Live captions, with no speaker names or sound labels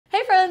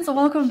Hey friends,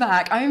 welcome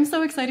back. I am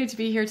so excited to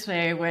be here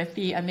today with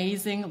the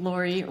amazing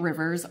Lorrie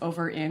Rivers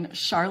over in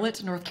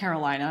Charlotte, North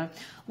Carolina.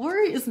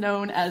 Lorrie is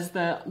known as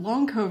the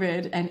Long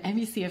COVID and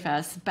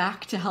ME/CFS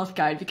Back to Health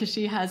Guide because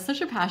she has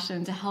such a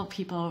passion to help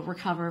people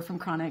recover from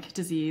chronic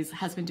disease,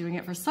 has been doing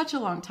it for such a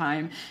long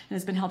time, and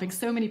has been helping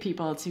so many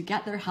people to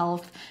get their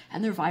health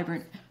and their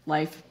vibrant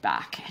life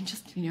back and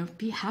just,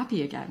 be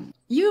happy again.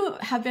 You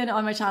have been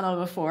on my channel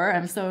before.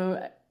 I'm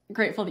so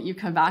grateful that you've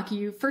come back.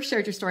 You first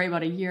shared your story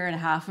about a year and a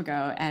half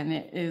ago, and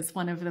it is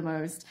one of the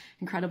most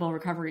incredible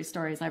recovery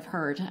stories I've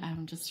heard,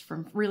 just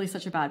from really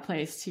such a bad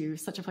place to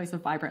such a place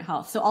of vibrant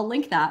health. So I'll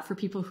link that for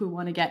people who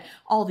want to get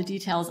all the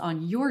details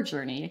on your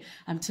journey.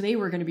 Today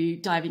we're going to be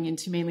diving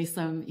into mainly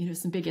some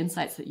big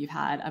insights that you've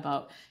had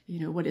about,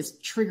 what is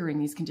triggering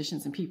these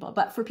conditions in people.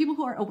 But for people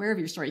who aren't aware of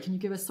your story, can you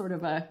give us sort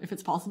of if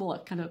it's possible, a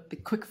kind of the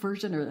quick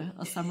version or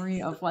a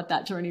summary of what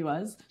that journey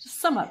was?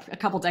 Just sum up a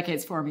couple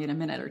decades for me in a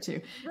minute or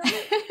two.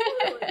 Right.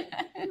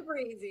 Super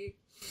easy.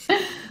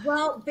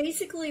 Well,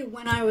 basically,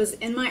 when I was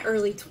in my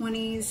early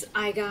 20s,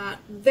 I got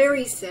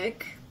very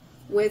sick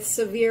with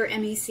severe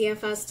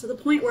ME/CFS to the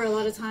point where a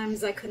lot of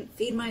times I couldn't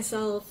feed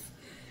myself.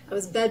 I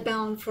was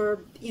bedbound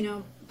for,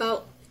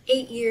 about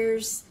 8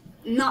 years.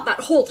 Not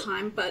that whole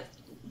time, but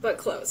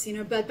close,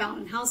 bedbound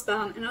and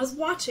housebound. And I was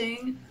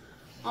watching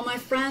all my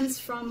friends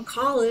from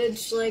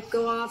college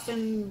go off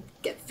and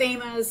get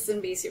famous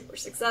and be super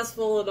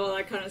successful and all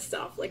that kind of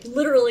stuff. Like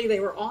literally they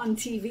were on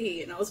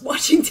TV and I was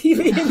watching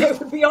TV and they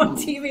would be on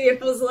TV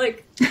and I was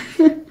like,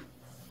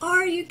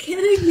 are you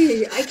kidding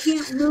me? I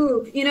can't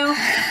move,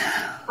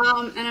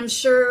 And I'm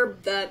sure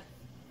that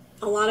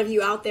a lot of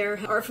you out there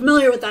are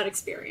familiar with that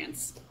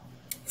experience.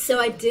 So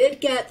I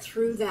did get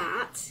through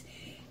that,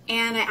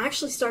 and I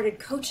actually started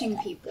coaching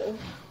people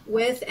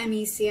with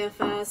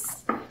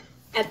ME/CFS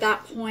at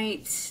that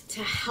point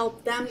to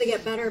help them to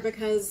get better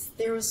because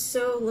there was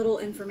so little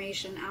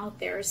information out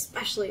there,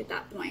 especially at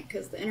that point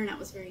because the internet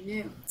was very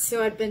new.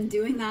 So I'd been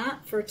doing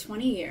that for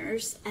 20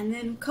 years, and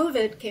then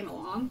COVID came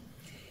along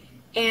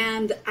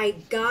and I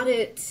got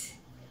it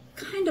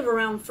kind of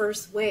around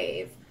first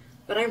wave,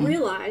 but I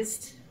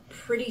realized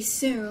pretty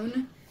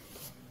soon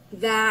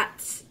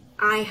that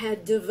I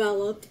had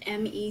developed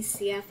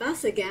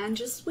ME/CFS again,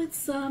 just with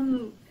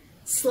some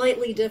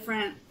slightly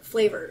different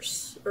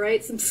flavors,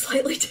 right? Some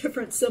slightly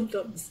different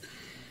symptoms.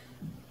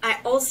 I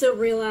also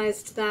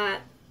realized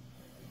that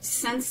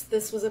since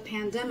this was a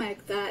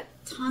pandemic, that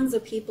tons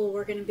of people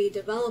were going to be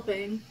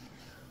developing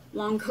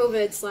long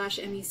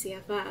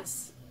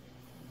COVID/ME/CFS.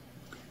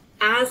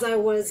 As I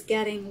was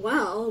getting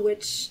well,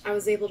 which I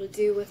was able to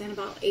do within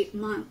about 8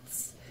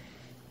 months,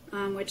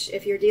 which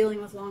if you're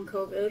dealing with long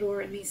COVID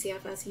or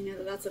ME/CFS, you know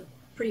that that's a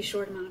pretty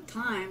short amount of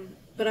time.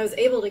 But I was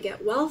able to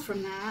get well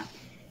from that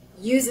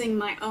using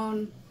my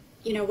own,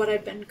 what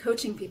I'd been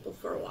coaching people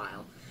for a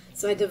while.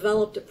 So I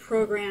developed a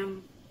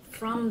program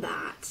from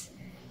that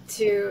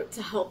to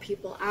help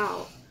people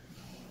out,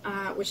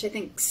 which I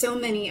think so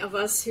many of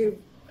us who,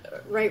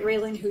 right,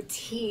 Raelan, who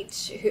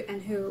teach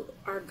and who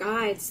are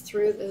guides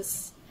through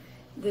this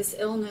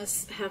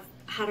illness have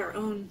had our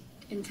own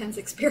intense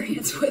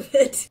experience with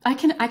it. I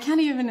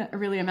can't even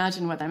really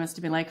imagine what that must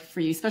have been like for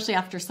you, especially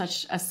after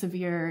such a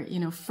severe,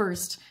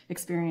 first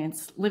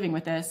experience living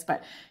with this.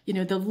 But,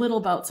 the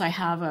little bouts I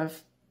have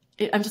of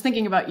it, I'm just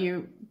thinking about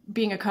you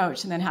being a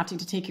coach and then having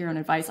to take your own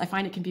advice. I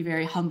find it can be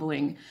very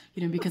humbling,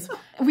 because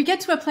we get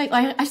to a place,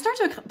 I start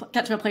to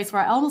get to a place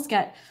where I almost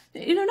get,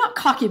 not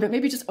cocky, but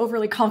maybe just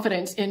overly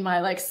confident in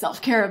my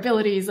self-care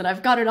abilities and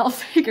I've got it all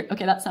figured.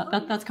 Okay,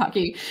 that's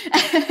cocky.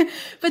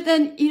 But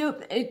then,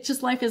 it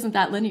just, life isn't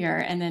that linear,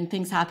 and then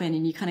things happen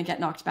and you kind of get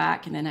knocked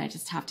back. And then I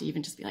just have to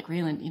even just be like,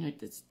 Raelan,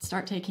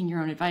 start taking your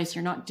own advice.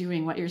 You're not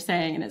doing what you're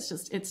saying. And it's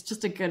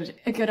just a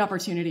good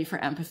opportunity for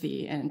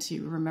empathy and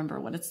to remember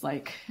what it's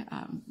like.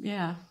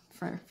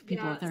 For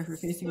people out there who are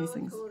facing these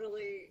things.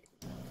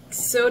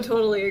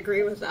 Totally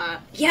agree with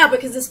that. Yeah,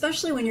 because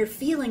especially when you're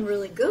feeling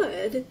really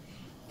good,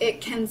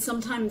 it can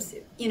sometimes,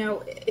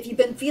 if you've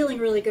been feeling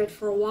really good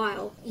for a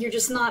while, you're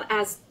just not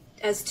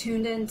as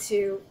tuned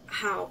into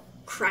how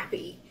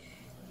crappy,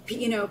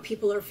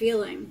 people are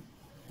feeling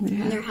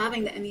when they're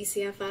having the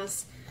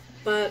ME/CFS.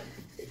 But,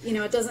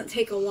 it doesn't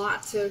take a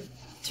lot to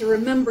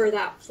remember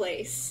that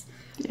place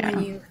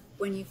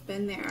when you've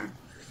been there.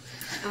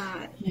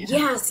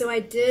 So I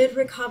did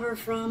recover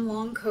from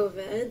long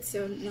COVID,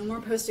 so no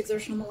more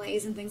post-exertional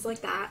malaise and things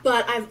like that.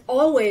 But I've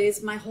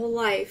always, my whole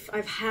life,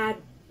 I've had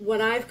what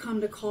I've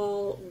come to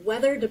call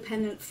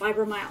weather-dependent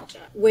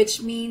fibromyalgia,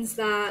 which means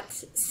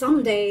that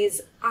some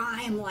days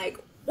I am like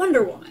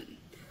Wonder Woman.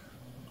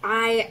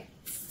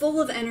 Full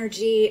of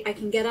energy, I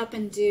can get up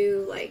and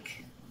do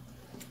like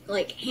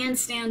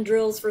handstand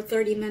drills for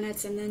 30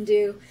 minutes and then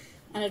do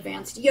an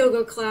advanced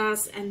yoga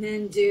class and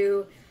then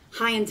do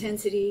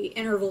high-intensity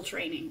interval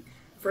training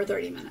for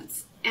 30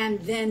 minutes,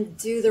 and then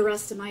do the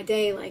rest of my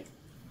day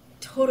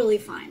totally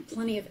fine,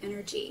 plenty of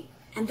energy.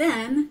 And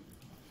then,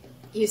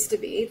 used to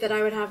be that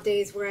I would have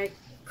days where I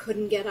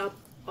couldn't get up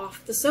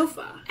off the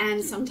sofa,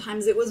 and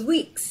sometimes it was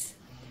weeks.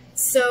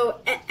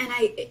 So, and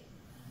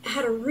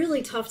had a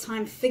really tough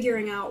time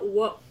figuring out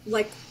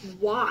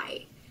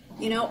why,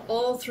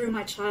 all through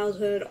my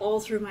childhood, all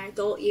through my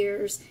adult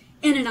years,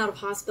 in and out of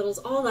hospitals,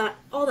 all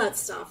that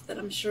stuff that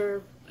I'm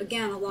sure,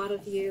 again, a lot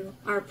of you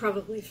are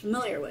probably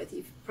familiar with.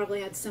 You've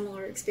probably had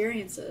similar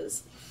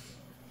experiences.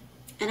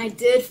 And I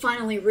did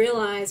finally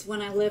realize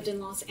when I lived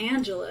in Los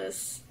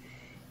Angeles,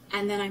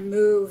 and then I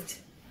moved,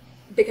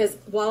 because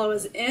while I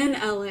was in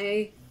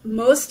LA,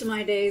 most of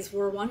my days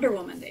were Wonder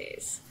Woman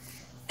days.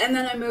 And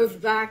then I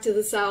moved back to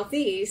the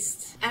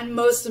Southeast, and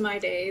most of my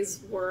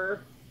days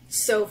were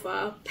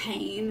sofa,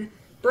 pain,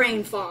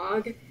 brain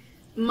fog,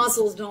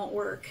 muscles don't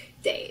work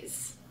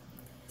days.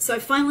 So I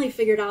finally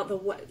figured out the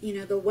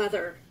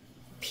weather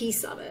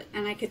piece of it,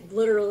 and I could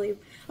literally,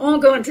 I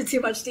won't go into too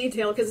much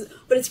detail,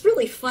 but it's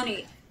really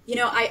funny.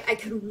 I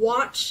could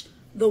watch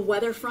the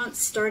weather front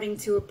starting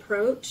to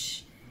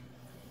approach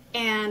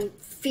and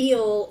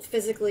feel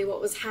physically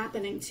what was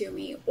happening to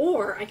me,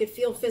 or I could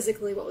feel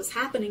physically what was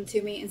happening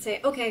to me and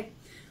say, okay,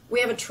 we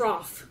have a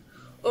trough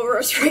over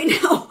us right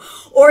now,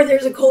 or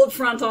there's a cold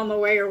front on the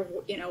way, or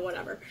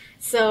whatever.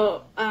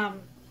 So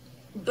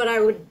but I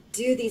would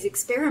do these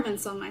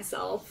experiments on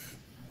myself,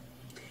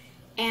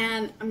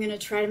 and I'm going to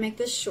try to make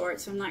this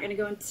short, so I'm not going to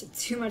go into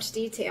too much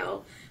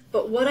detail.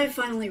 But what I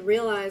finally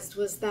realized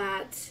was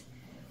that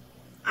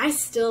I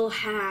still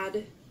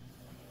had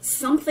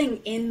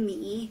something in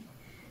me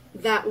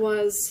that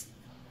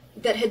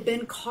had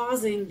been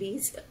causing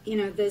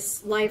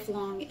this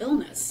lifelong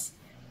illness,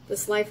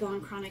 this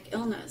lifelong chronic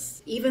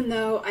illness. Even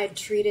though I'd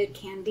treated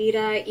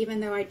candida,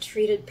 even though I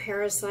treated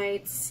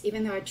parasites,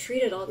 even though I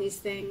treated all these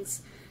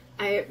things,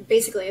 I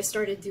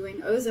started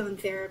doing ozone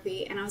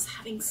therapy, and I was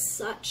having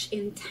such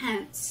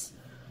intense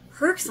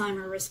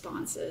Herxheimer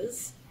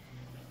responses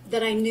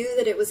that I knew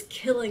that it was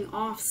killing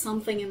off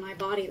something in my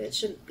body that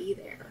shouldn't be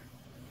there.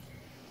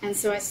 And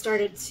so I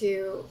started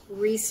to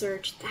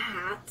research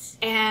that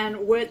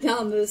and went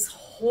down this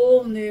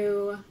whole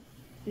new,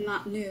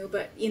 not new,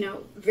 but,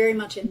 very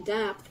much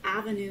in-depth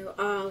avenue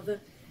of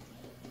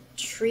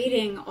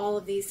treating all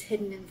of these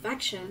hidden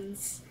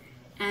infections.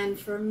 And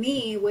for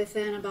me,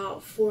 within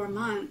about 4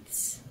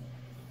 months,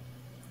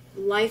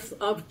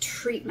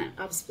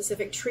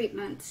 specific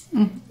treatment,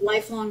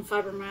 lifelong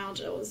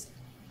fibromyalgia was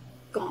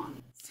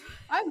gone.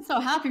 I'm so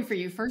happy for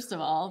you, first of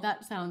all.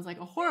 That sounds like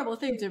a horrible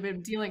thing to have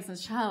been dealing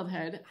since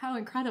childhood. How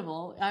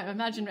incredible. I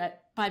imagine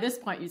by this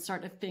point you'd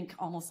start to think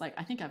almost like,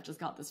 I think I've just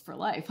got this for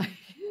life.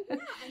 Yeah,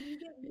 and you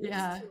get used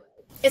to it.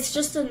 It's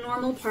just a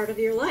normal part of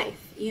your life,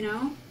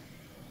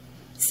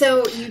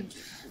 So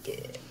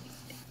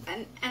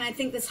and I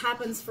think this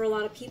happens for a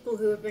lot of people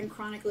who have been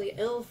chronically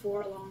ill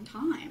for a long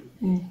time.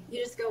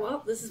 You just go,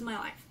 oh, this is my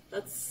life.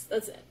 That's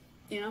it,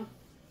 Yeah.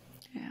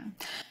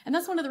 And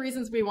that's one of the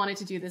reasons we wanted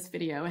to do this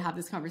video and have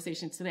this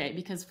conversation today,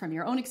 because from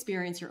your own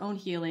experience, your own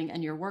healing,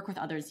 and your work with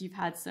others, you've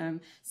had some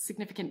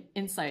significant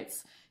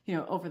insights,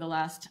 over the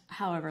last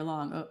however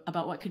long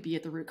about what could be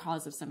at the root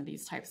cause of some of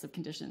these types of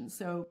conditions.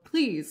 So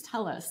please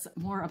tell us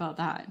more about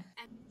that.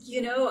 And,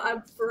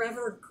 I'm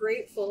forever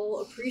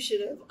grateful,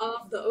 appreciative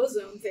of the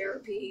ozone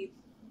therapy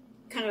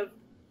kind of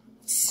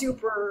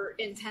super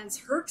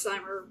intense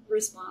Herxheimer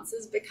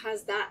responses,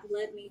 because that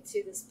led me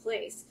to this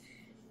place.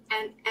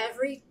 And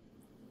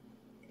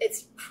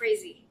it's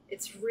crazy.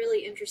 It's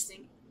really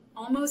interesting.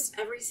 Almost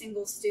every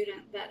single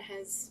student that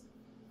has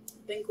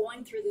been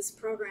going through this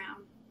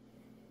program,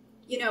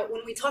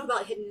 when we talk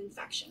about hidden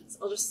infections,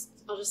 I'll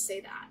just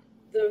say that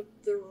the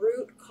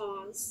root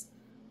cause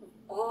of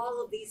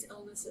all of these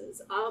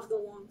illnesses, of the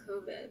long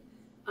COVID,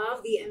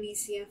 of the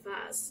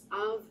ME/CFS,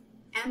 of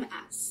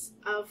MS,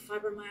 of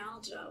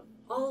fibromyalgia,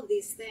 all of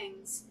these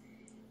things,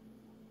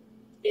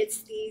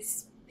 it's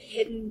these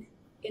hidden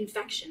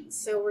infections.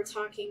 So we're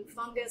talking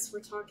fungus, we're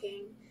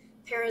talking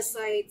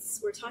parasites,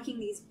 we're talking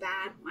these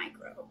bad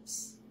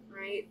microbes,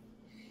 right?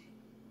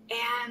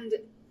 And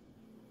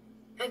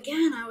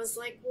again, I was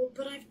like, well,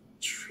 but I've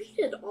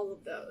treated all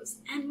of those,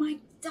 and my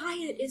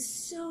diet is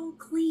so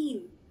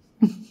clean,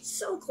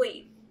 so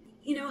clean.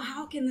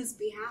 How can this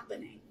be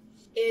happening?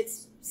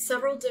 It's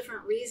several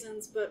different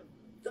reasons, but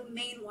the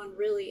main one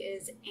really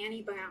is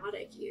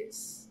antibiotic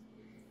use.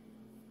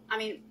 I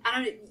mean, I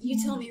don't know,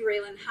 you tell me,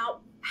 Raelan,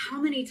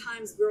 how many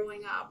times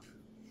growing up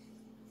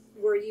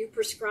were you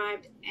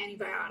prescribed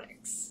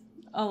antibiotics?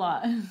 A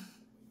lot.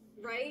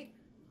 Right?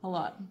 A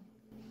lot.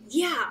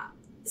 Yeah.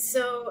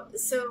 So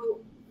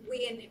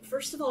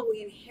first of all,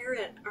 we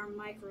inherit our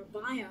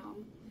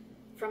microbiome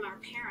from our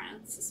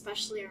parents,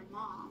 especially our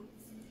mom.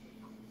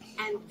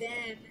 And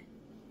then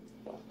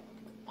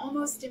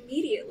almost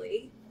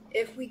immediately,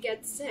 if we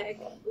get sick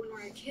when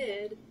we're a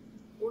kid,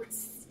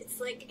 it's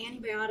like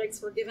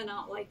antibiotics were given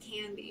out like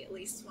candy, at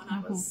least when I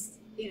was,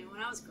 when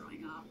I was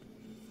growing up.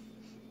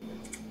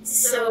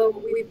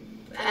 So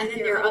and then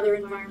there are other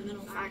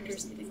environmental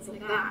factors and things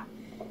like that.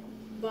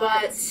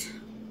 But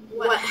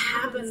what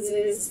happens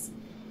is,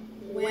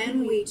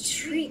 when we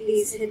treat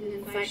these hidden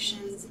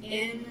infections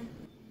in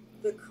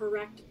the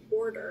correct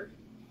order,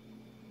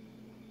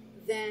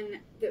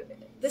 then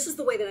this is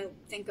the way that I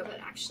think of it,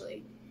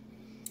 actually.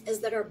 is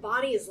that our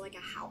body is like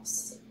a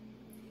house,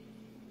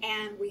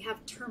 and we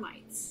have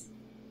termites.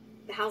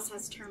 The house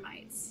has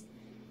termites.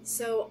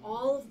 So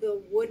all of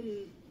the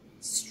wooden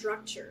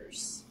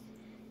structures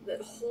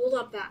that hold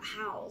up that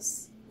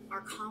house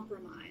are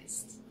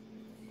compromised.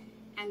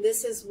 And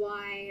this is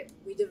why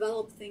we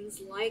develop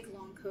things like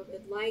long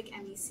COVID, like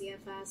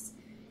ME/CFS,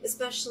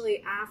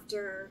 especially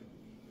after,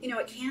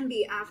 it can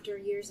be after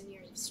years and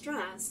years of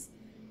stress,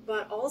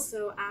 but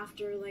also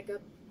after like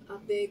a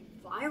big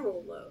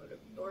viral load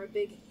or a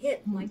big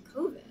hit like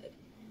COVID.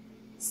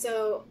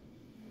 So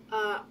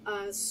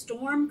a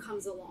storm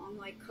comes along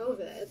like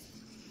COVID,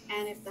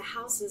 and if the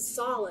house is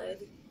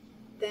solid,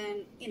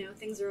 then,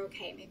 things are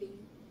okay. Maybe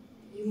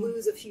you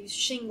lose a few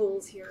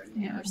shingles here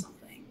and there or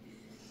something.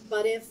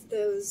 But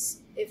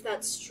if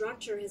that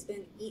structure has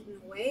been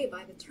eaten away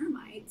by the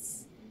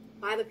termites,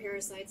 by the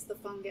parasites, the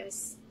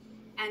fungus,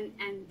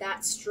 and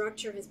that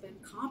structure has been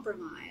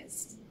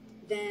compromised,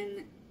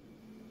 then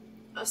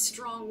a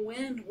strong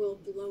wind will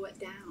blow it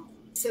down.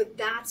 So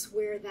that's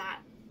where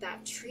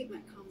that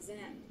treatment comes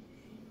in.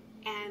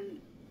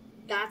 And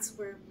that's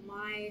where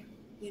my,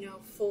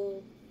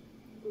 full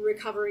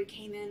recovery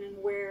came in,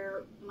 and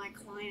where my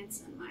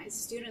clients and my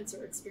students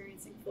are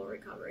experiencing full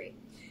recovery.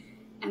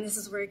 And this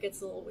is where it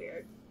gets a little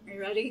weird. Are you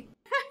ready?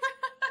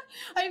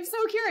 I'm so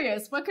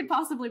curious. What could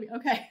possibly be?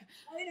 Okay.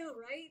 I know,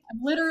 right?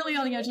 I'm literally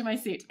on the edge of my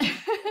seat.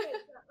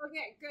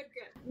 Okay, good.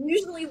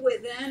 Usually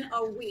within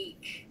a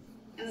week,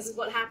 and this is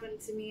what happened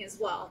to me as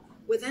well,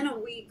 within a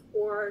week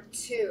or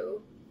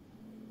two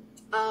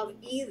of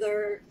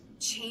either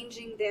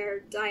changing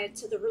their diet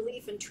to the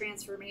relief and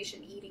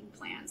transformation eating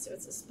plan, so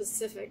it's a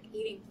specific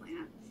eating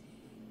plan,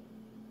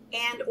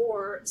 and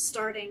or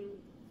starting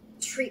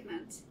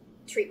treatment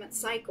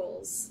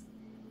cycles,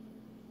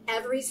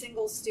 every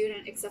single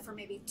student except for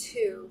maybe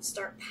two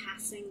start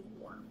passing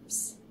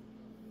worms.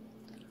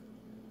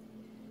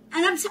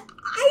 And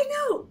I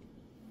know,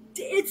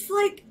 it's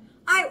like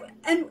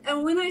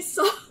and when I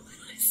saw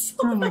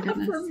oh my that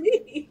goodness. for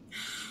me,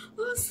 I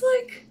was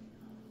like,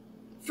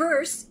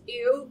 first,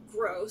 ew,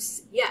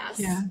 gross, yes.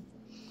 Yeah.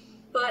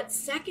 But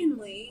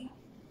secondly,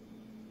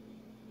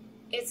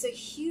 it's a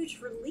huge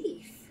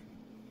relief,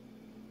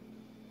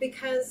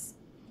 because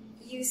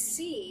you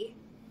see,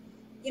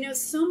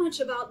 so much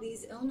about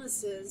these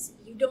illnesses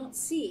you don't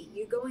see.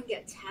 You go and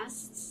get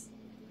tests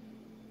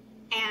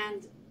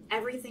and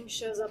everything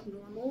shows up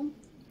normal,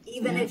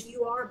 even if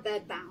you are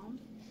bedbound.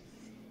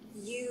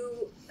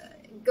 You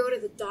go to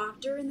the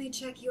doctor and they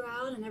check you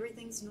out and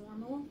everything's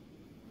normal,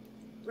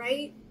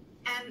 right?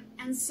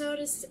 And so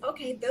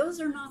okay, those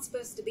are not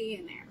supposed to be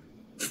in there.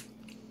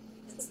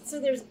 So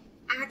there's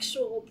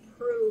actual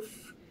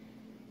proof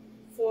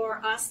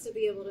for us to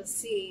be able to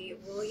see,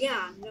 well,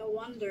 yeah, no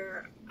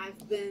wonder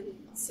I've been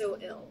so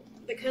ill,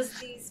 because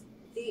these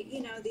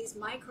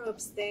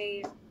microbes,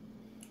 they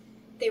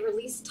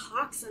release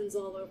toxins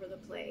all over the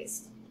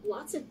place.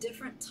 Lots of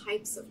different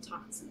types of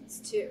toxins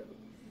too.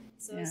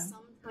 So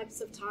some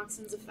types of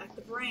toxins affect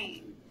the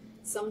brain.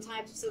 Some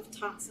types of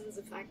toxins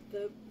affect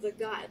the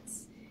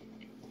guts.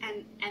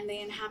 And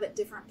they inhabit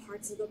different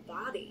parts of the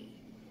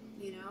body,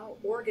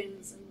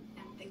 organs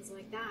and things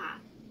like that.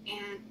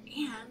 And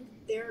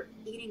they're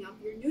eating up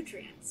your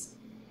nutrients.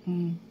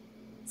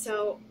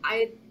 So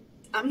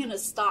I'm going to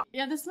stop.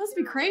 Yeah, this must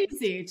be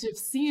crazy to have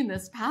seen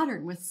this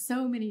pattern with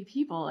so many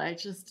people. I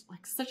just,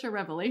 like, such a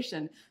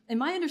revelation. And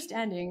my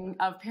understanding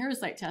of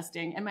parasite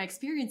testing and my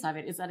experience of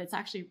it is that it's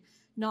actually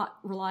not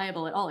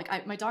reliable at all.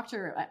 Like my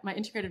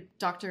integrative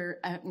doctor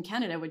in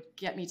Canada would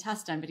get me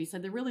tests done, but he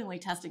said they're really only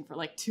testing for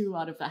like 2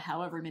 out of the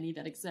however many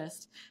that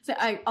exist. So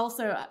I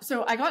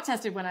got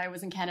tested when I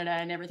was in Canada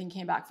and everything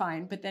came back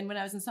fine. But then when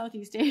I was in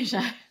Southeast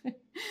Asia,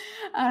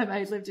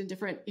 I lived in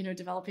different,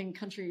 developing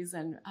countries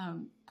and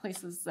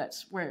places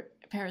where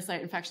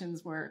parasite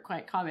infections were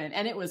quite common.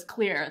 And it was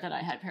clear that I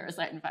had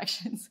parasite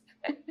infections.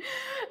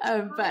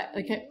 But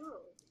okay.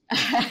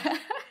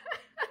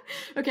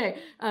 Okay,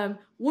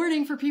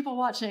 warning for people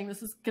watching,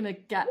 this is going to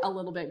get a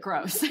little bit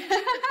gross.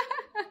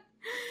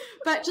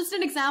 But just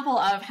an example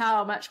of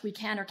how much we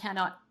can or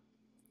cannot,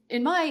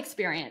 in my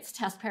experience,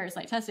 test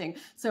parasite testing.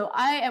 So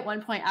I, at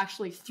one point,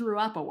 actually threw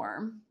up a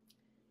worm.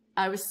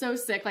 I was so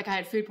sick, like I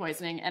had food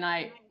poisoning, and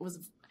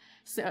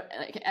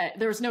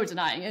there was no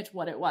denying it,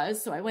 what it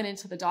was. So I went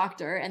into the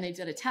doctor and they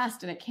did a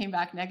test and it came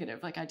back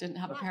negative. Like I didn't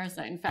have a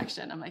parasite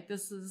infection. I'm like,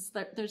 there's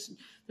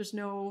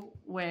no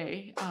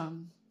way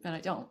that I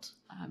don't.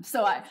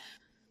 So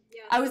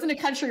I was in a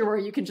country where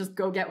you can just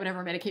go get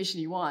whatever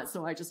medication you want.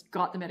 So I just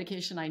got the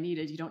medication I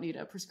needed. You don't need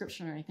a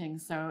prescription or anything.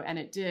 So, and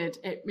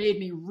it made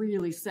me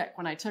really sick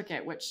when I took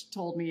it, which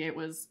told me it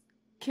was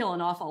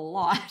killing off a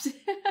lot.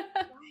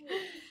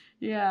 Right.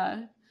 Yeah.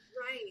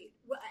 Right.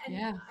 Well, and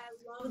yeah.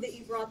 I love that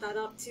you brought that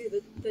up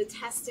too, the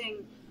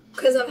testing,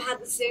 because I've had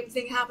the same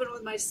thing happen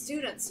with my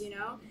students,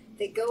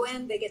 they go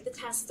in, they get the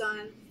test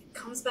done,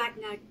 comes back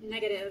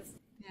negative,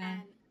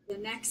 and the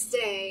next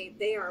day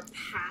they are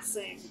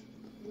passing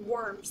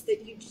worms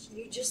that you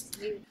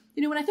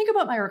You know, when I think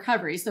about my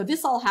recovery, so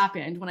this all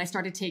happened when I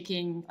started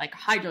taking like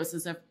high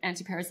doses of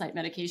anti-parasite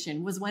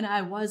medication was when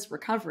I was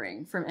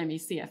recovering from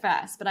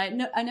ME/CFS. But I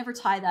never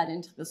tie that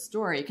into the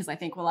story because I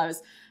think, well, I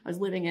was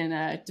living in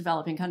a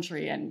developing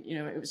country and, you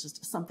know, it was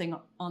just something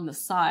on the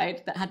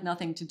side that had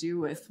nothing to do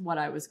with what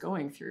I was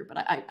going through. But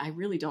I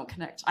really don't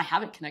connect. I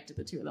haven't connected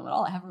the two of them at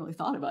all. I haven't really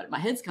thought about it. My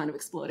head's kind of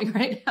exploding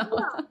right now.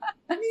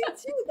 Yeah, me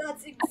too.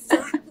 That's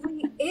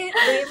exactly it,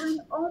 Raelan.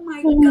 Oh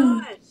my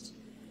gosh.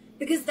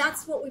 Because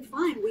that's what we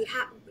find.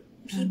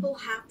 People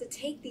have to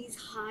take these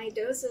high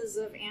doses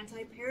of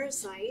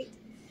anti-parasite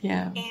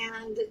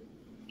and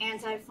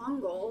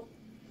antifungal,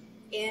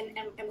 and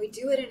we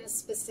do it in a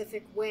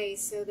specific way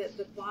so that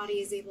the body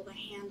is able to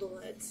handle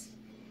it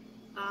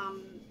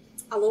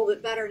a little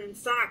bit better. And in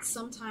fact,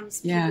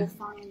 sometimes people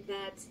find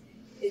that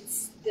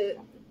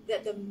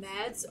that the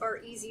meds are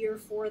easier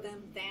for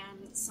them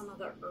than some of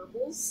the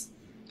herbals.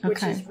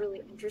 Which is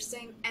really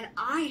interesting. And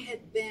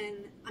I've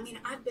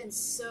been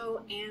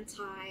so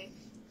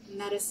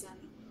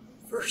anti-medicine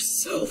for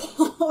so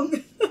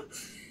long.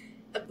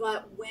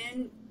 But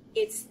when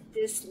it's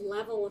this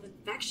level of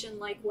infection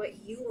like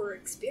what you were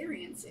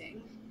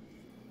experiencing,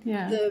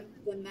 the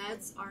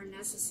meds are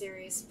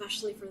necessary,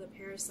 especially for the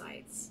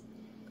parasites.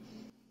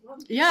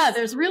 Yeah,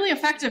 there's really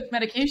effective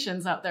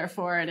medications out there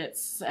for it.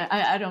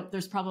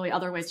 There's probably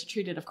other ways to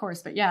treat it, of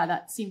course, but yeah,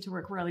 that seemed to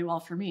work really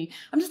well for me.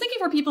 I'm just thinking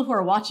for people who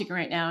are watching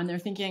right now and they're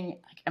thinking,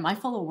 like, am I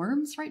full of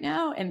worms right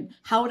now? And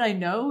how would I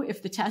know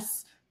if the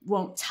tests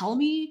won't tell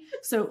me?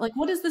 So like,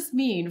 what does this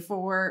mean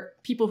for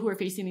people who are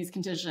facing these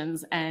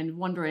conditions and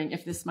wondering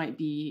if this might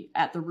be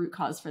at the root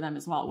cause for them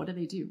as well? What do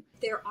they do?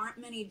 There aren't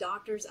many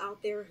doctors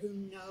out there who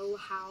know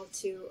how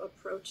to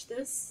approach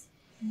this.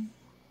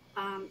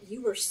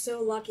 You were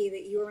so lucky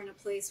that you were in a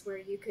place where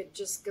you could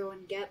just go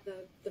and get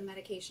the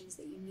medications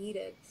that you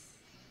needed.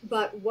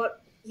 But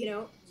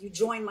you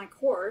joined my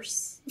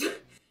course,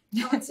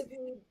 not to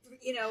be,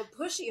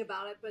 pushy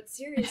about it, but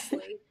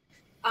seriously,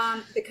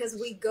 because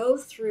we go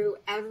through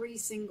every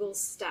single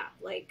step.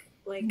 Like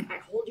I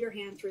hold your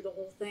hand through the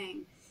whole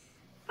thing.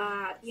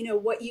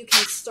 What you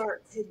can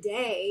start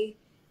today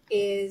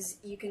is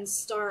you can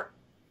start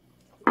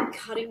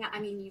cutting. I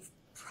mean, you've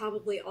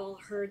probably all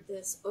heard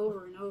this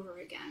over and over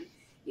again.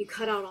 You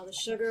cut out all the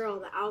sugar, all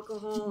the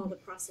alcohol, all the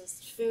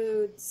processed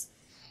foods,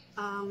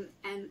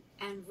 and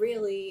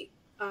really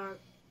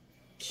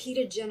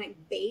ketogenic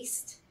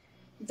based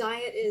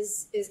diet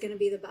is going to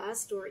be the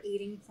best, or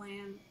eating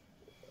plan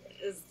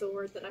is the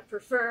word that I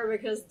prefer,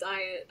 because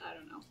diet, I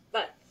don't know,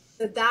 but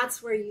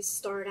that's where you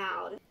start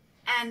out.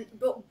 And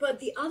but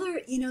the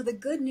other, the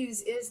good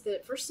news is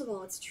that first of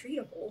all, it's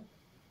treatable,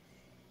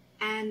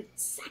 and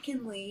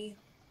secondly,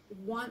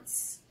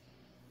 once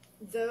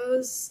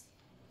those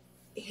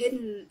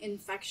hidden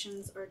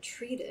infections are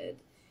treated,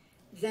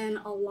 then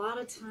a lot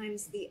of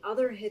times the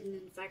other hidden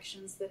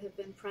infections that have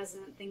been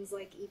present, things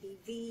like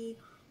EBV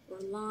or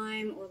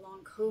Lyme or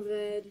long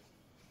COVID,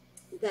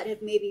 that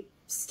have maybe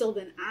still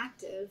been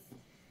active,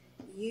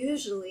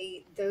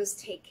 usually those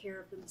take care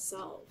of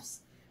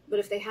themselves. But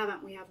if they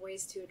haven't, we have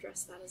ways to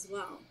address that as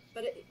well.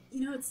 But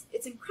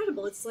it's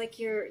incredible. It's like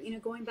you're,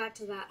 going back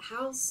to that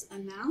house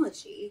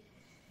analogy.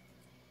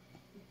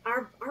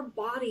 Our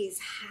bodies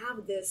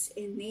have this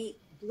innate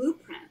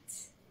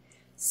blueprint,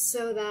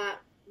 so that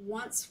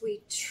once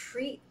we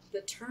treat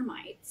the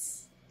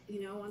termites,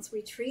 once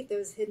we treat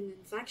those hidden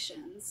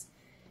infections,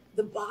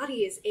 the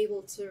body is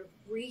able to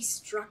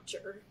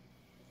restructure,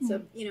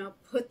 to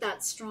put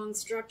that strong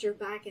structure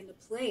back into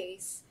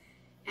place,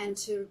 and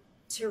to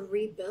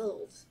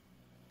rebuild.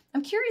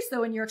 I'm curious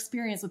though, in your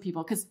experience with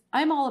people, because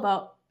I'm all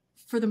about,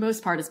 for the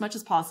most part, as much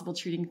as possible,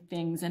 treating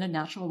things in a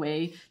natural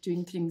way,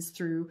 doing things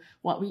through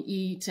what we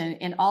eat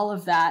and all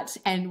of that.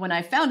 And when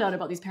I found out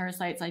about these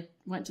parasites,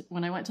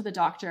 when I went to the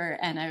doctor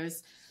and I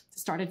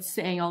started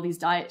saying all these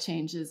diet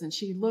changes, and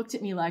she looked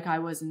at me like I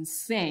was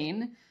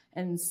insane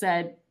and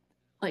said,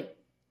 like,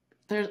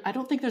 I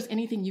don't think there's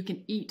anything you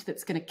can eat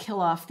that's going to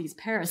kill off these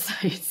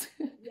parasites.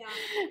 Yeah.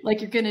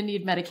 Like, you're going to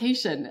need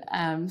medication.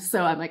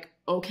 So I'm like,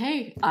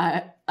 okay,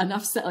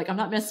 enough said. Like, I'm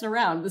not messing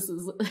around. This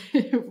is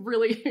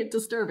really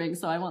disturbing.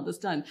 So I want this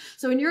done.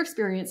 So in your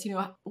experience,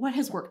 what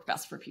has worked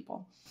best for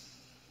people?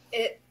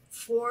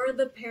 For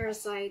the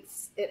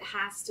parasites, it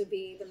has to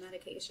be the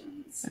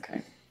medications.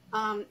 Okay.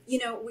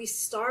 We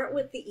start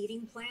with the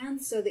eating plan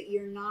so that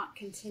you're not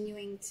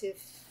continuing to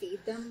feed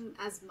them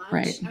as much.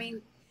 Right. I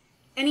mean,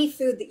 any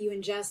food that you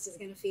ingest is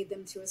going to feed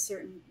them to a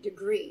certain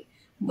degree,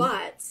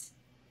 but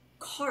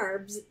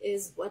carbs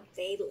is what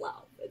they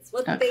love. It's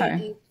what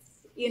they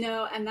eat,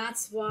 and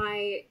that's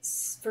why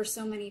for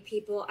so many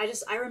people,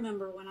 I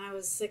remember when I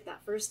was sick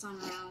that first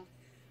time around,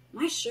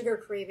 my sugar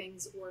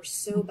cravings were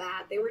so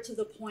bad. They were to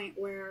the point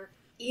where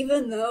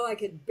even though I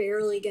could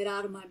barely get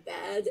out of my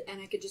bed and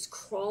I could just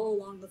crawl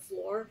along the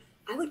floor,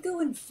 I would go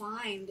and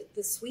find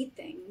the sweet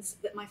things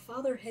that my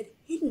father had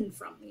hidden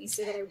from me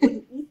so that I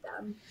wouldn't eat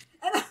them,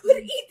 and I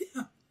would eat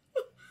them.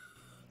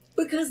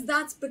 because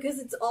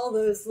it's all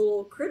those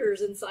little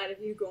critters inside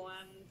of you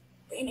going,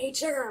 we need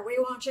sugar. We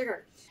want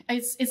sugar.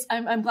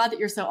 I'm glad that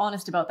you're so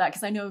honest about that,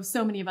 because I know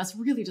so many of us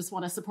really just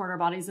want to support our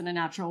bodies in a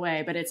natural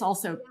way, but it's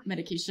also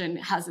medication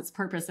has its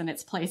purpose and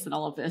its place in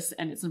all of this.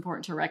 And it's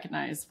important to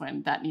recognize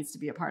when that needs to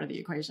be a part of the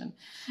equation.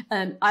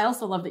 And I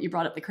also love that you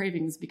brought up the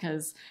cravings,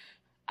 because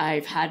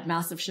I've had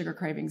massive sugar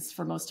cravings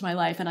for most of my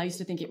life. And I used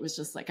to think it was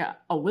just like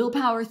a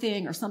willpower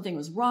thing, or something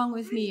was wrong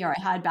with me, or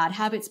I had bad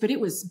habits, but it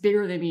was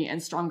bigger than me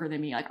and stronger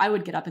than me. Like I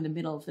would get up in the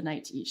middle of the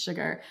night to eat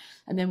sugar.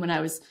 And then when I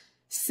was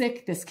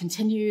sick, this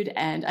continued.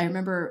 And I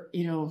remember,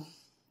 you know,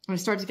 when I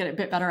started to get a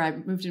bit better, I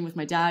moved in with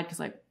my dad because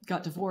I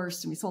got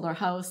divorced and we sold our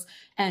house.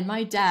 And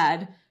my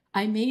dad,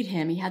 I made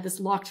him, he had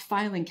this locked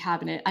filing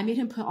cabinet. I made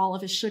him put all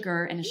of his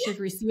sugar and his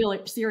sugary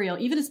cereal,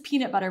 even his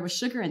peanut butter with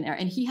sugar in there.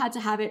 And he had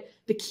to have it,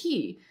 the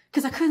key,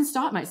 because I couldn't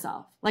stop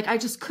myself. Like I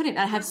just couldn't.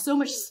 I had so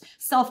much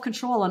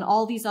self-control on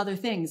all these other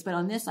things, but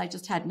on this, I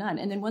just had none.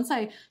 And then once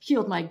I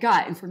healed my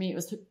gut, and for me, it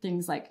was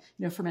things like,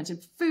 you know,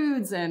 fermented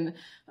foods and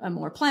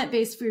more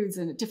plant-based foods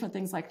and different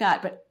things like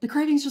that. But the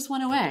cravings just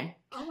went away.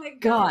 Oh my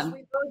gosh,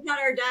 we both had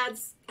our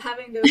dads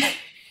having those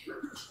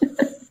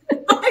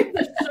like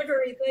the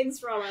sugary things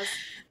from us.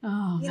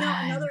 Oh, you know,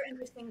 another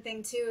interesting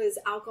thing too is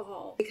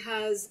alcohol,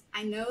 because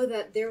I know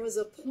that there was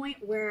a point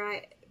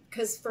where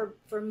because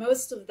for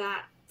most of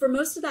that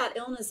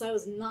illness, I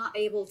was not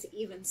able to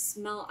even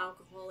smell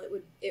alcohol.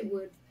 It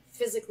would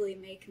physically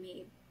make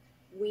me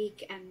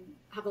weak and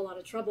have a lot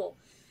of trouble.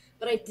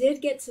 But I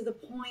did get to the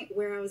point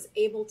where I was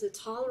able to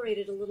tolerate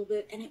it a little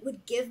bit, and it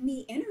would give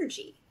me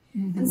energy.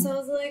 Mm-hmm. And so I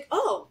was like,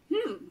 oh,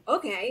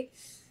 okay.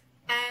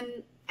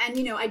 And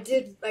you know, I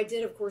did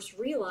of course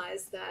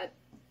realize that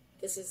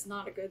this is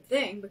not a good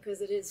thing,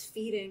 because it is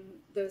feeding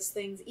those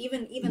things,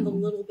 even the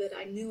little bit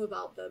I knew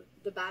about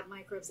the bad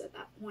microbes at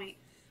that point.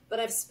 But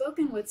I've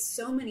spoken with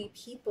so many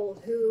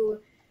people who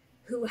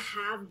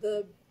have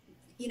the,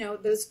 you know,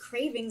 those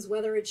cravings,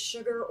 whether it's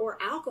sugar or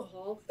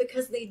alcohol,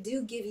 because they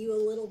do give you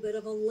a little bit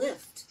of a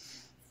lift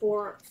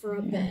for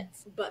a bit.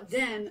 But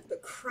then the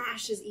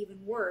crash is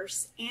even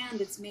worse, and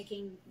it's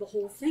making the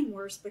whole thing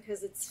worse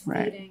because it's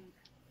feeding,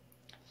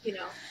 you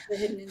know, the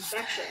hidden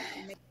infection.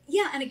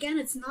 And again,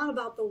 it's not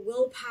about the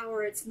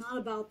willpower. It's not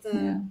about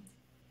the,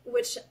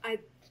 which I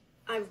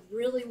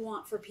really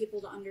want for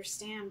people to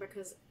understand,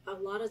 because a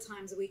lot of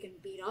times we can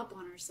beat up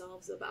on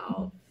ourselves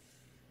about,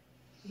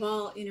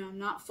 well, you know, I'm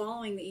not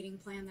following the eating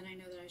plan that I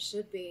know that I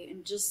should be,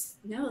 and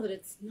just know that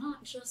it's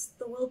not just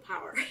the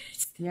willpower.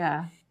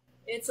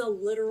 It's a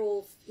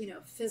literal, you know,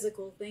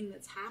 physical thing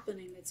that's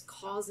happening that's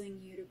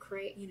causing you to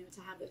crave, you know,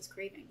 to have those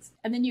cravings.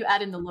 And then you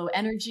add in the low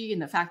energy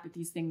and the fact that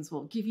these things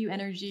will give you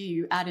energy.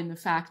 You add in the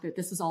fact that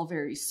this is all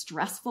very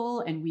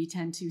stressful, and we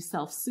tend to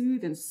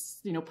self-soothe and,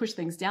 you know, push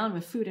things down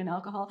with food and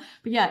alcohol.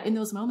 But yeah, in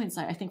those moments,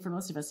 I think for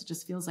most of us, it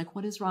just feels like,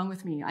 what is wrong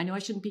with me? I know I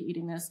shouldn't be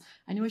eating this.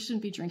 I know I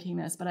shouldn't be drinking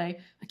this, but I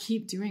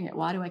keep doing it.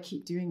 Why do I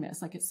keep doing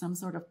this? Like it's some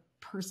sort of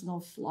personal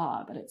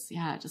flaw. But it's,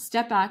 just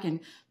step back and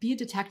be a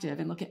detective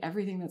and look at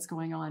everything that's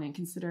going on and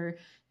consider,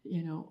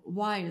 you know,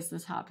 why is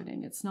this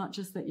happening? It's not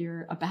just that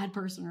you're a bad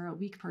person or a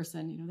weak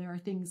person. You know, there are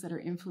things that are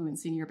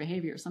influencing your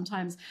behavior.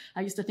 Sometimes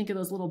I used to think of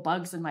those little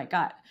bugs in my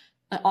gut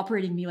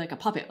operating me like a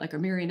puppet, like a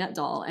marionette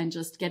doll, and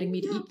just getting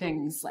me to eat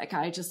things. Like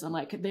I'm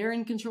like, they're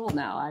in control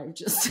now. I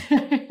just,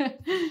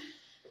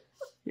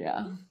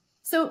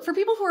 So for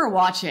people who are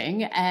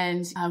watching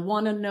and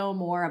want to know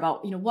more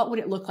about, you know, what would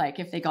it look like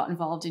if they got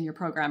involved in your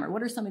program, or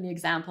what are some of the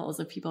examples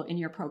of people in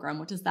your program?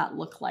 What does that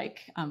look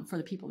like for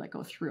the people that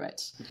go through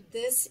it?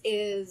 This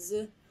is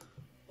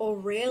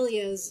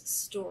Aurelia's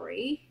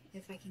story,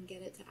 if I can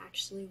get it to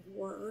actually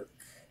work.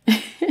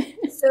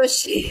 So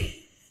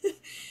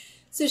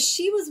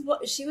she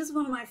was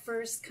one of my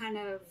first kind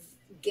of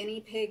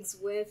guinea pigs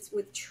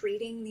with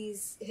treating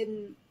these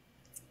hidden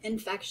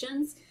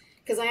infections.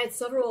 Because I had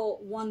several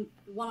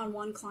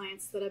one-on-one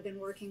clients that I've been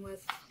working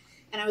with,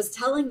 and I was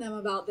telling them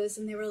about this,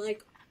 and they were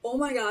like, oh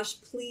my gosh,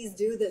 please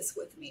do this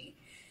with me.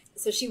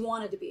 So she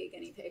wanted to be a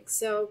guinea pig.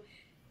 So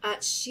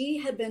she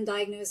had been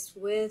diagnosed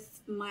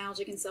with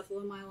myalgic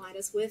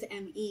encephalomyelitis, with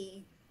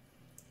ME,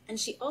 and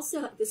she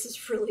also, this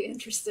is really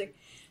interesting,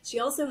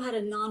 she also had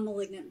a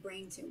non-malignant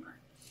brain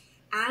tumor.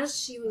 As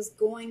she was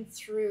going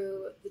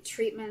through the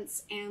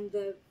treatments and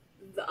the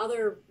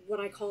other, what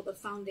I call the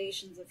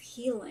foundations of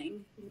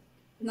healing,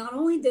 not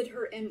only did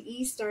her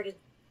ME start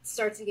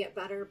to get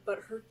better,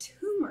 but her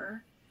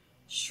tumor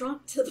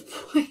shrunk to the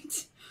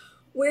point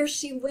where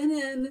she went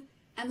in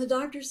and the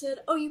doctor said,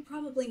 oh, you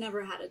probably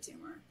never had a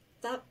tumor.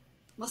 That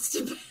must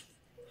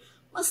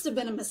have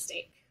been a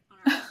mistake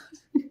on her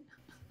part.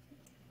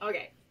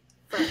 Okay,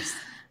 first.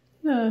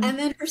 And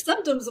then her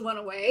symptoms went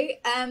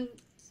away, and,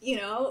 you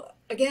know,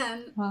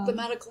 again, the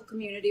medical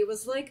community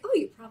was like, oh,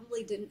 you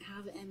probably didn't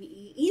have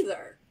ME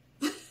either.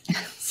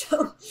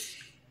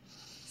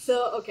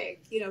 So, okay,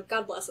 you know,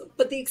 God bless them.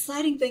 But the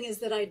exciting thing is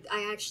that I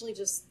actually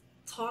just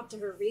talked to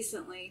her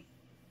recently,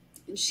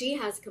 and she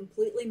has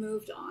completely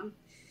moved on.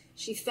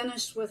 She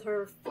finished with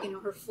her, you know,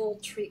 her full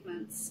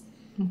treatments.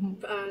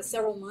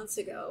 several months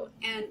ago,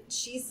 and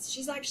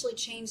she's actually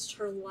changed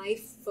her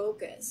life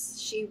focus.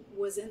 She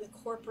was in the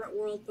corporate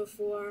world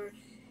before.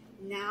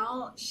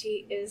 Now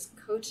she is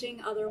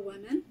coaching other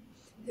women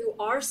who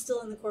are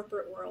still in the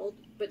corporate world,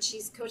 but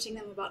she's coaching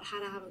them about how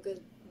to have a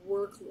good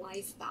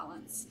work-life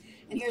balance.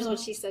 And here's what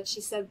she said.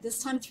 She said,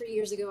 this time 3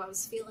 years ago, I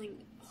was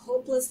feeling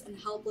hopeless and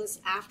helpless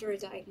after a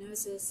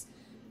diagnosis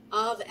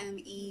of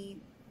ME.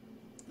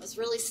 I was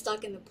really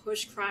stuck in the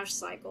push-crash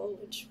cycle,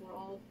 which we're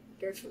all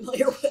very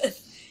familiar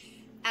with,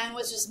 and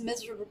was just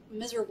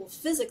miserable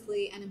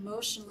physically and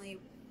emotionally,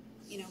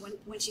 you know,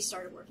 when she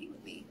started working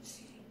with me.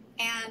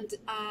 And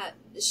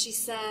she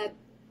said,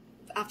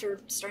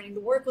 after starting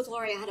to work with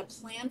Lorrie, I had a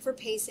plan for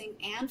pacing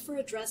and for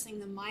addressing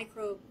the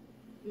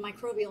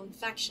microbial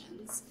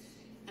infections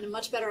and a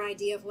much better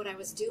idea of what I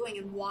was doing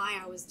and why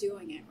I was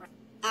doing it. Right?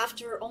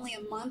 After only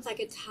a month, I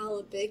could tell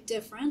a big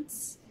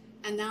difference.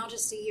 And now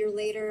just a year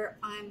later,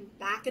 I'm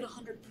back at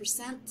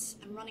 100%.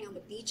 I'm running on the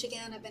beach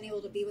again. I've been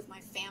able to be with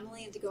my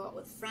family and to go out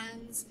with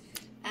friends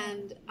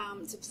and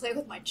to play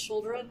with my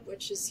children,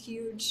 which is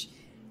huge.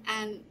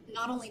 And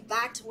not only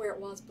back to where it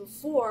was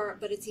before,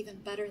 but it's even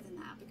better than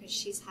that because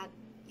she's had,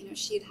 you know,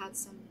 she had had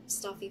some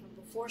stuff even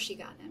before she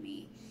got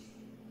ME.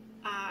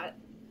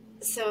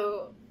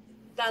 So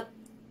that,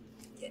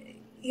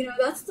 you know,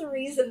 that's the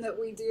reason that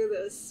we do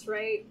this,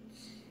 right?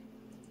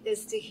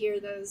 Is to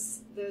hear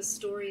those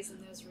stories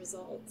and those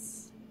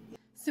results.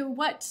 So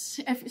what,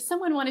 if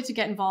someone wanted to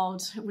get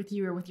involved with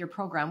you or with your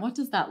program, what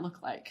does that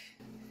look like?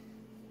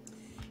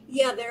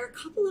 Yeah, there are a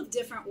couple of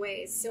different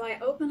ways. So I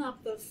open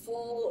up the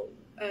full,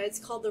 it's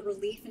called the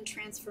Relief and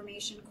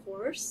Transformation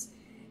course.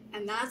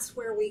 And that's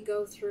where we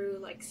go through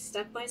like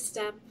step by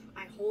step.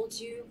 I hold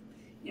you,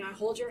 you know, I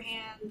hold your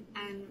hand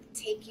and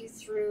take you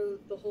through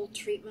the whole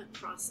treatment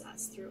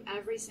process, through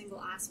every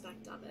single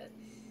aspect of it.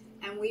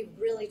 And we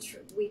really,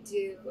 we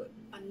do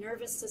a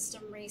nervous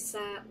system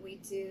reset, we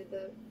do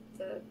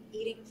the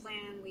eating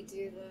plan, we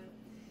do the,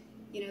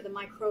 you know, the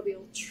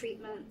microbial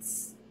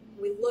treatments.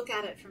 We look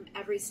at it from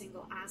every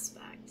single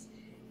aspect.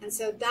 And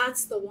so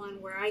that's the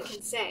one where I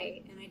can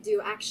say, and I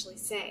do actually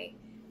say,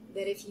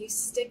 that if you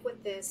stick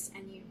with this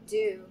and you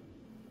do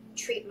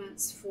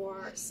treatments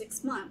for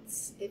 6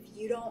 months, if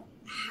you don't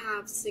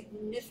have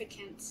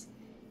significant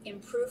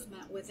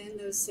improvement within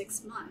those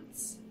 6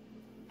 months,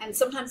 and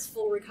sometimes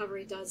full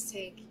recovery does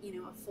take, you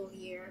know, a full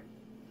year,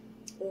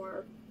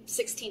 or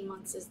 16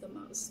 months is the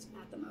most,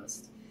 at the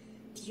most.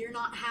 If you're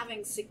not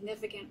having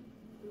significant,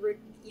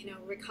 you know,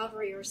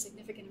 recovery or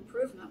significant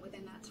improvement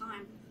within that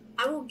time,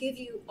 I will give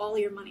you all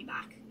your money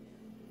back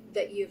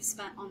that you've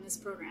spent on this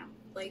program.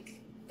 Like,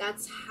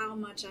 that's how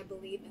much I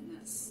believe in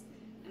this.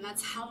 And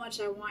that's how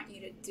much I want you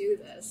to do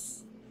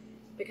this,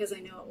 because I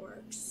know it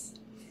works.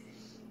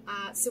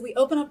 So we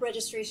open up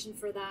registration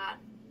for that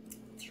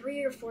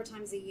 3 or 4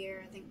 times a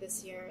year. I think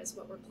this year is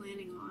what we're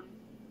planning on.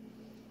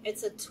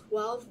 It's a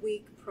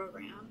 12-week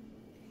program,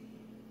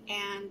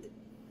 and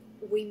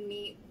we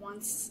meet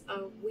once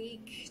a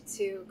week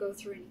to go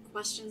through any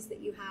questions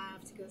that you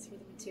have, to go through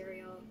the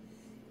material.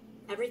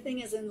 Everything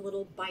is in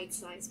little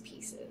bite-sized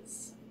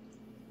pieces.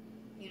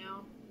 You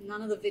know,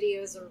 none of the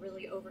videos are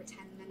really over 10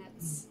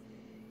 minutes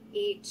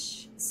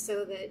each,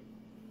 so that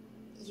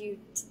you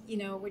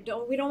know, we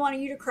don't want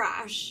you to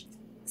crash.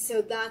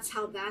 So that's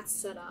how that's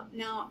set up.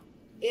 Now,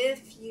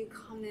 if you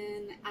come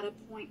in at a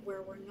point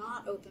where we're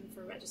not open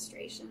for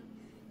registration,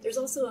 there's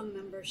also a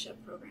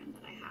membership program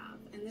that I have,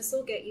 and this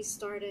will get you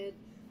started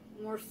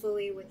more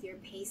fully with your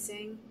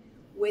pacing,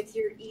 with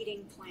your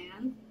eating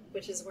plan,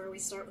 which is where we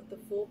start with the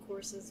full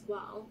course as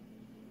well.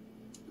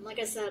 And like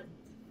I said,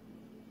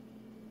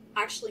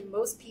 actually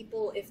most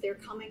people, if they're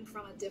coming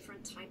from a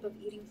different type of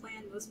eating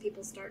plan, most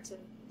people start to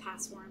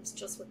pass worms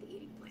just with the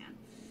eating plan.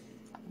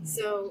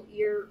 So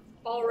you're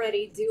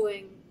already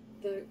doing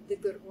the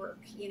good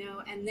work, you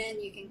know, and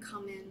then you can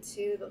come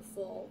into the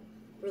full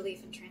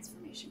Relief and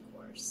Transformation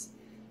course.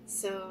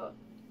 So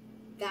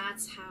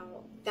that's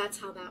how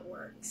that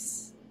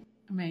works.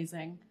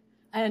 Amazing.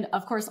 And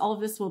of course, all of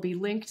this will be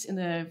linked in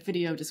the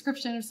video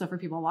description. So for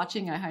people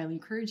watching, I highly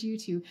encourage you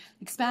to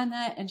expand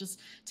that and just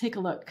take a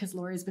look, because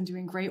Lorrie's been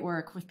doing great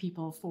work with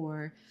people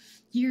for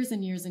years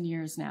and years and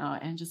years now,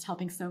 and just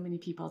helping so many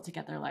people to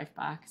get their life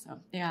back. So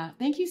yeah,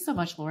 thank you so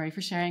much, Lorrie,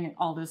 for sharing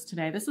all this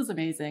today. This is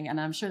amazing. And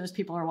I'm sure there's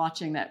people are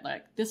watching that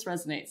like this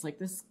resonates, like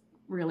this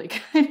really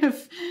kind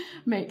of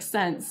makes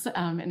sense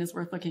and is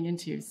worth looking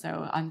into.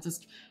 So I'm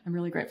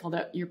really grateful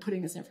that you're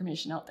putting this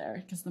information out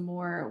there, because the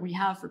more we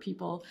have for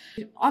people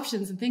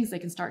options and things, they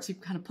can start to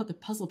kind of put the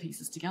puzzle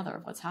pieces together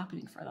of what's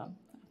happening for them.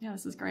 Yeah,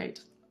 this is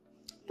great.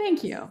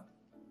 Thank you.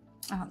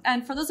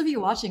 And for those of you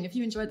watching, if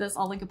you enjoyed this,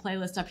 I'll link a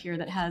playlist up here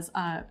that has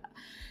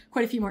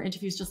quite a few more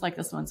interviews just like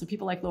this one. So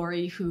people like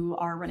Lorrie who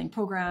are running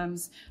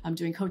programs,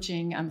 doing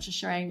coaching, just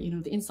sharing, you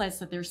know, the insights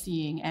that they're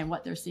seeing and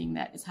what they're seeing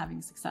that is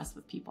having success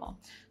with people.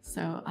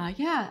 So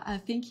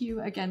thank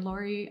you again,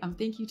 Lorrie.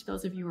 Thank you to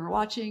those of you who are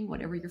watching.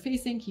 Whatever you're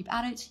facing, keep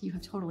at it. You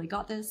have totally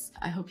got this.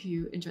 I hope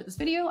you enjoyed this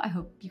video. I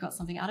hope you got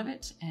something out of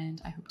it,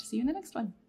 and I hope to see you in the next one.